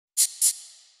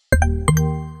Hey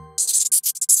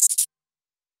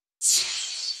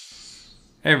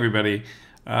everybody,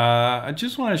 I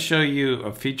just want to show you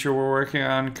a feature we're working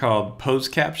on called pose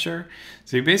capture.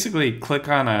 So you basically click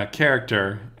on a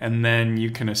character and then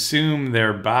you can assume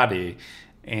their body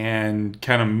and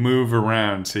kind of move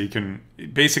around. So you can,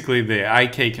 basically the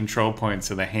IK control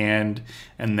points of the hand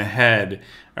and the head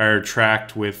are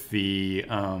tracked with the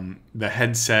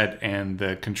headset and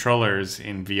the controllers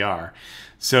in VR.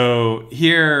 So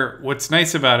here, what's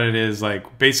nice about it is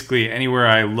like basically anywhere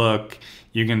I look,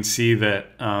 you can see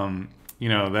that you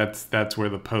know, that's where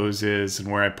the pose is,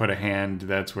 and where I put a hand,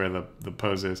 that's where the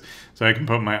pose is. So I can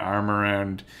put my arm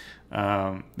around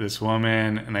this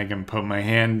woman, and I can put my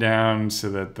hand down so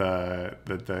that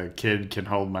the kid can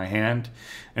hold my hand,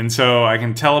 and so I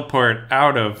can teleport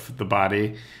out of the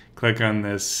body, click on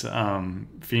this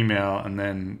female, and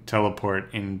then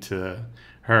teleport into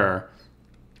her.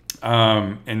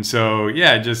 And so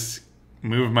yeah, just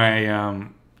move my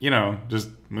you know, just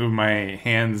move my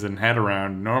hands and head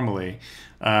around normally.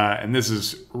 And this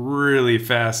is really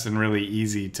fast and really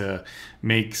easy to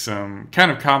make some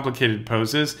kind of complicated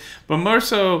poses, but more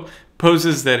so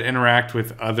poses that interact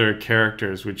with other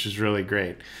characters, which is really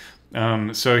great.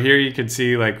 So here you can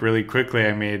see, like, really quickly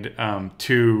I made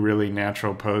two really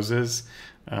natural poses.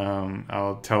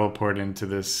 I'll teleport into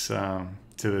this to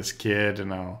this kid,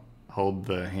 and I'll hold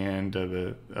the hand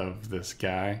of this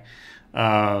guy.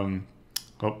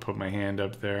 I'll put my hand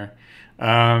up there.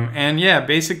 And yeah,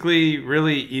 basically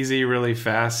really easy, really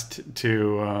fast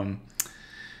to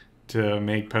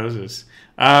make poses.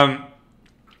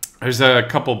 There's a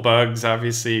couple bugs,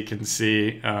 obviously you can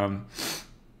see.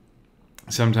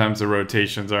 Sometimes the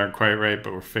rotations aren't quite right,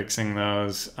 but we're fixing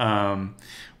those.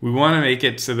 We want to make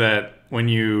it so that when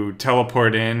you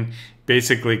teleport in,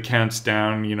 basically counts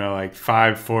down, you know, like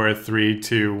 5, 4, 3,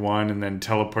 2, 1, and then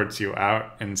teleports you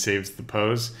out and saves the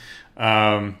pose.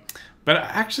 But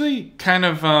actually kind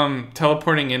of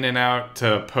teleporting in and out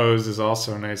to pose is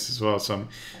also nice as well. So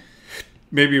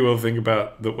maybe we'll think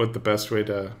about what the best way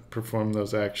to perform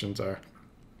those actions are.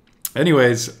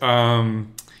 Anyways,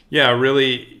 yeah,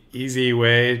 really easy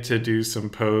way to do some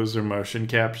pose or motion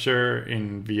capture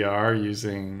in VR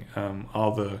using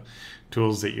all the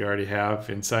tools that you already have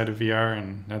inside of VR,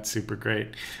 and that's super great.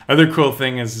 Other cool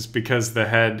thing is because the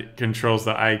head controls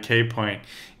the IK point,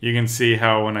 you can see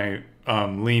how when I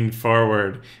lean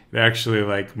forward, it actually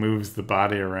like moves the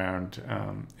body around,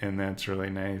 and that's really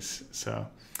nice. So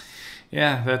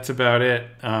yeah, that's about it.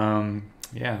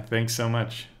 Yeah, thanks so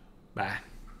much. Bye.